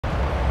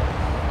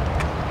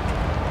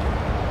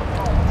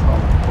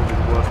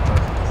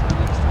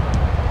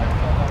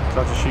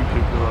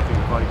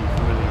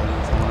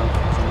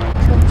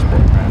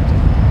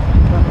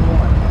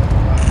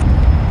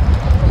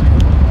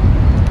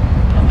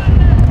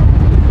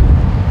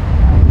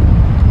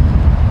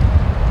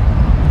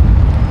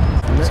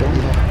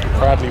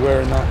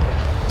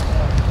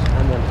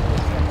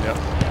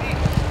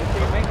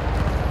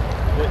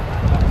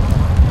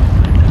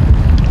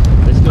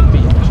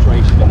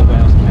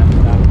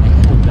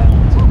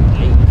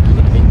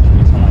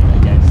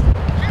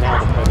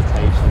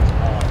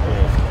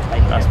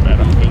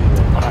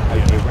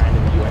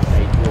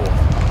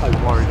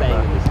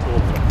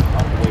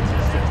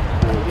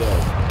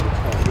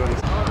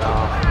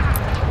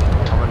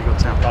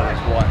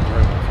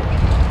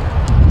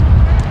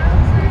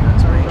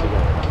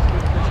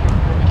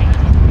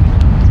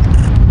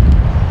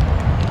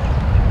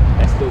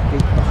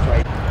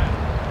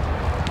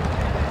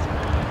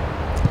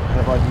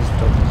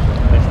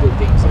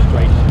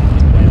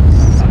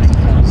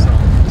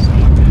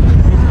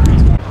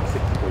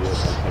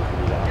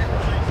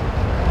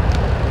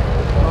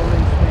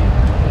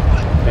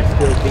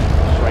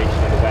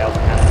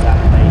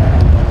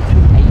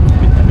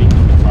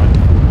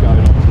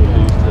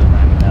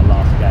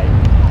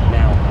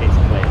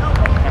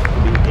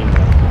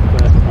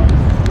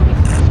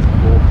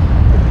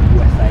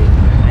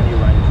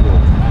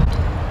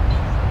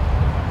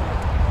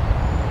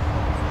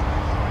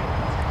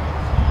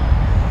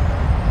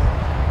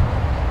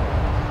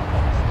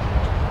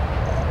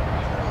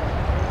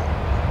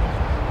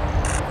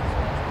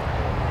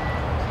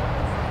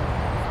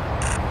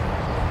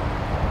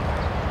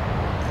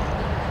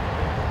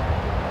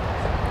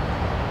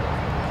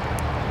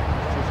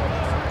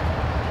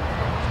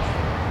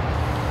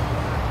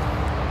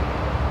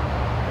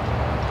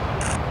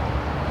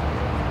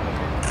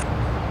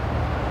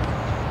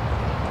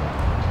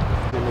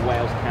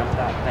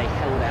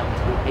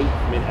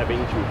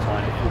injury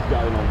time before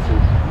going on to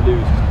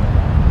lose.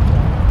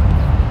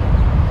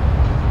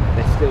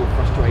 There's still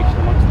frustration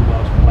amongst the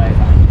Welsh players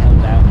that have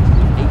held out to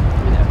the 8th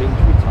minute of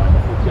injury time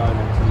before going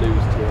on to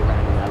lose to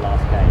Iran in their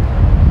last game.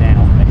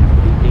 Now they have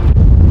to be England.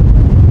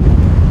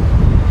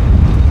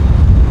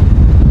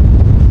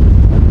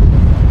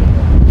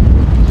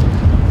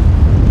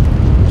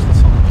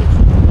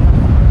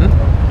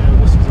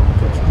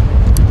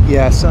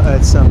 Yeah, some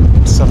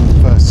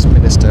First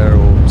Minister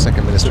or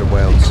Second Minister of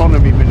Wales.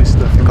 Economy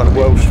Minister from the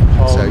Welsh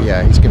Parliament. So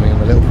yeah, he's giving him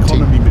a little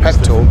pep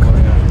talk.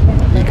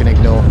 You can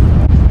ignore.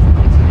 And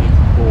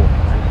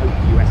hope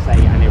USA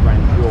and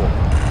Iran draw. I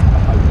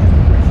hope they're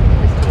progressing in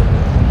this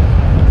tournament.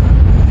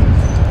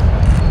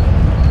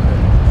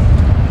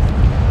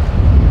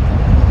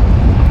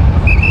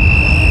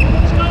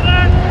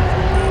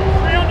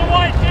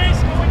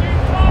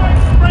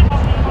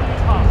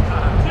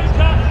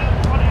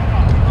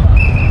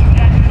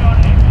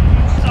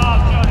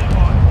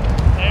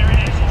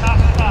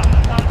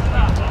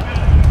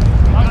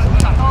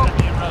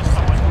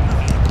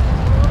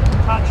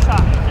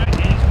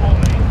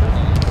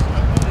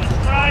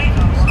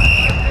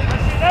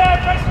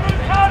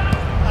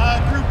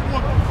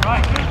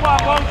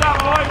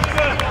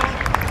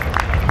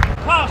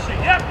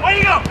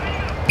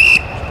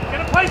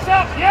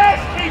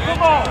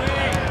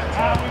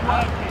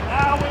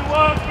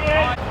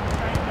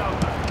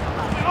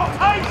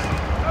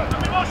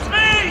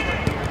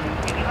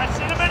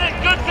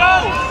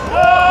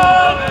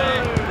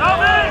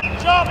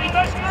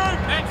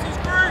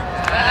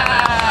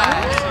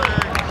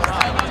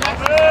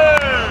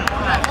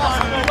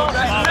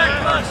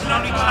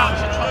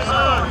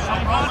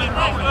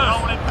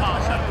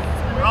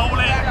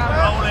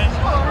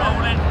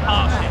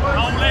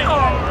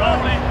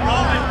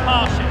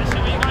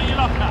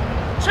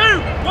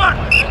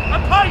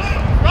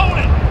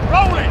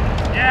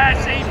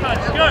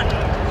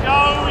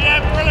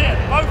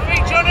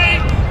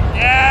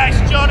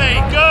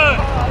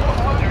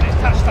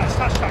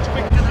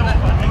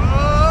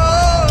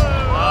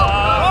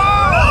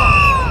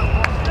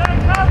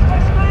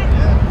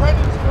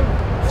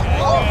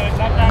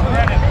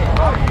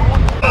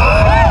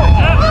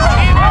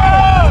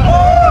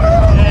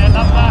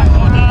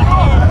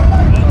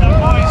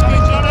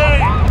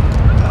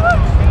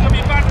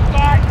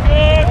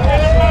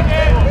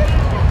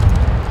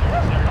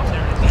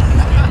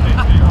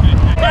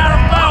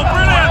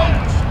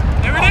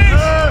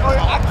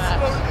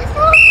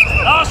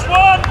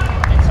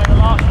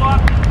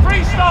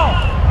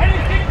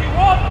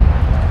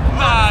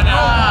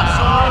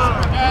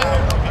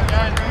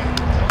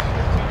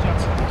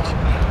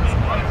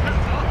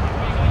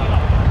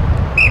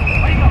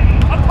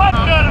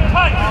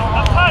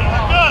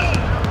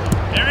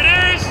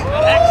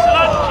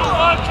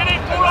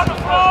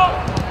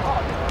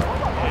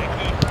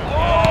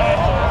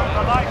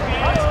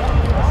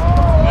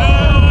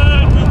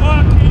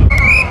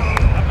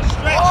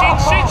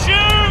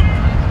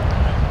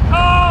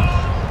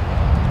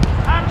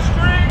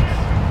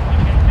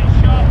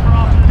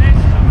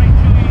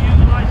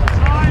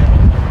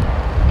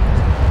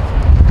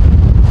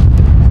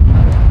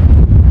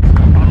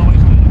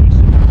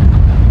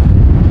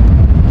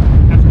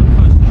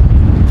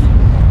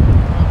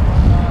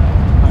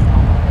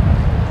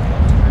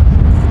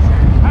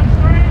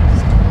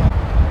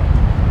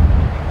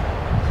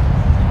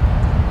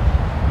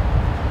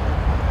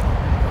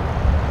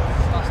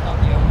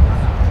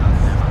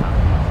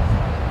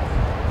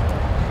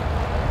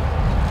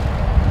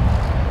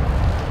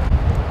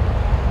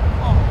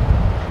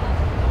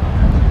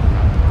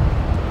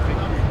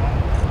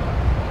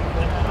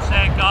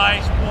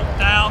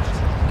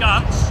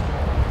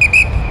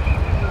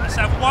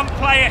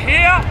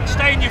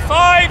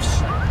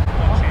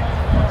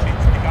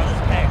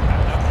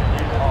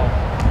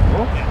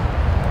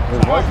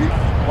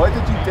 Why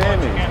did you dare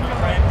me?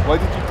 Why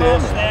did you dare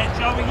me?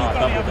 Joey, you've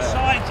got the other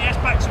side. Yes,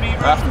 back to me.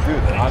 I have to do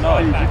it. I know.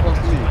 You close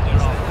to me.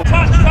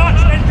 Touch,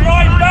 then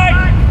drive back.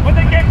 When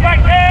they get back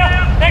there,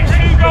 next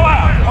two go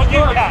out. On you,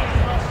 Cat.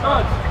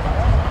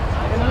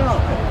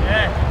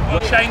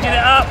 Yeah. Changing it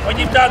up when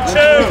you've done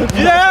two.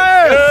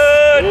 Yes!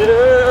 Good.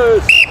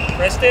 Yes!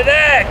 Rest it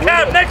there.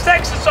 Cam, next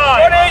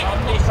exercise.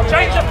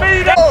 Change the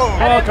feeder.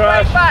 And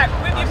then back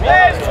with your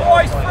pairs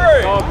twice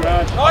through. On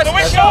the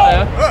whistle.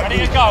 Ready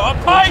to go. Up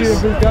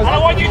pace. And I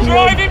want you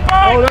driving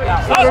back.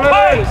 Up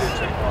pace.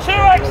 Two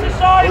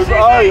exercises. In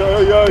and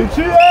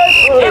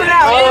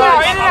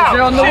out.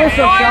 You're on the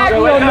whistle, Cal.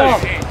 You're not.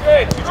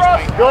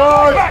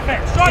 Drive back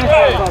next. Drive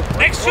back.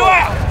 Next two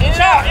out.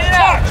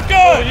 Touch.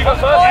 Good.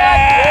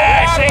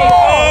 Yeah, see,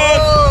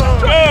 good.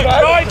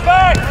 Drive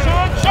back. Two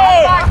and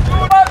two.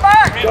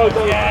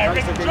 Yeah,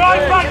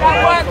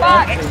 drive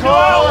back. Next two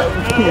out.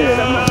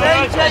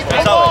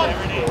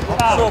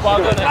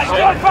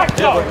 Drive back,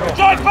 Joe.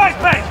 Drive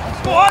back, Ben.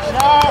 Go on.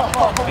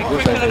 Be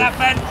quicker than that,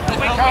 Ben.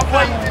 We can't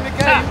wait.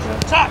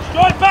 Touch.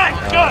 Drive back.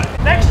 Good.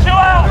 Next two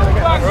out.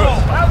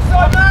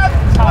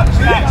 Touch.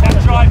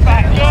 Drive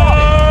back. Good.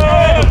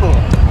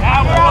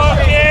 Now we're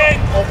working.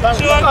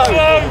 Two and two.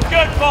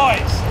 Good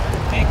boys.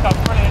 Nico,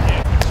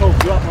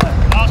 brilliant.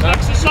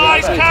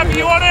 Cam,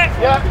 you on it?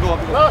 Yeah.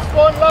 Last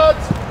one,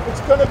 lads.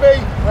 It's going to be.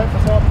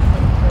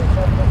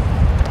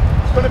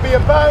 It's going to be a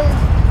bound,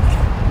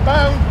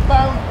 bound,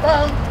 bound,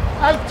 bound,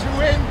 out to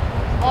in,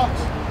 box,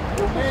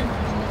 in.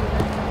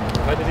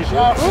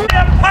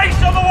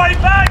 Pace on the way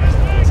back.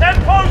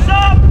 Tempo's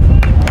up.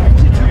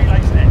 2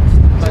 legs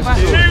next.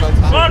 2,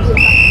 1.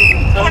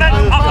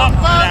 Up.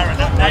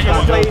 There you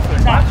go.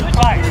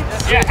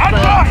 Yeah,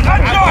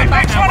 enjoy.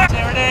 Next one.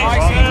 There it is.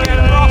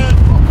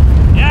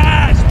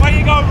 Yes, where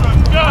you go, Ruth.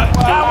 Good.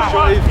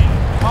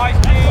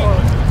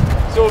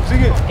 So,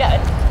 sing it.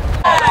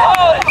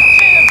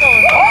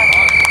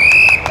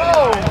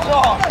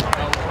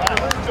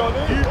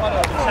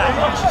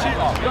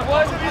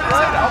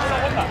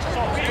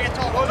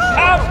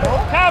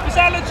 Cam, is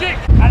that legit?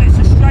 And it's a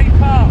straight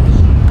pass.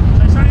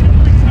 So it's only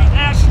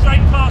now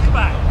straight pass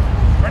back.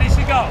 Ready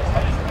to go.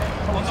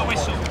 On the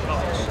whistle,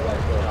 Cox.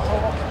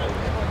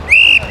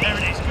 There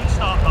it is. Good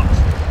start, Cox.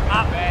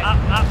 Up.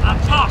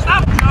 Toss.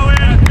 Up. Joe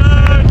in.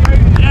 Good.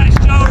 Yes,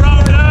 Joe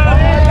Rodon.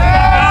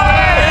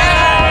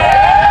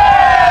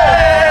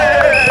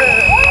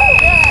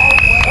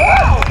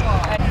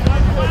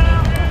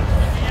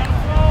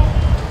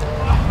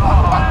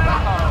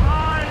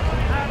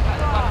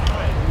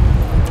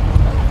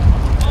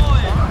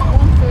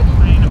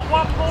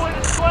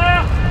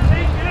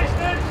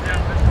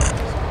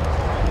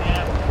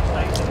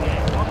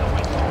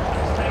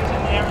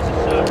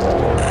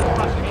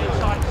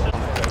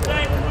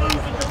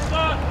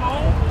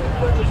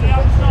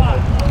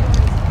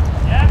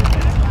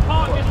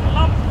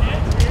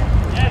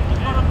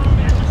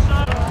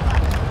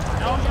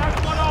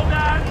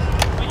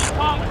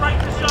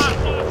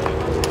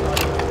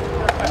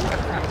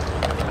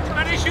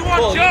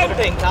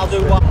 I'll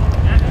do one.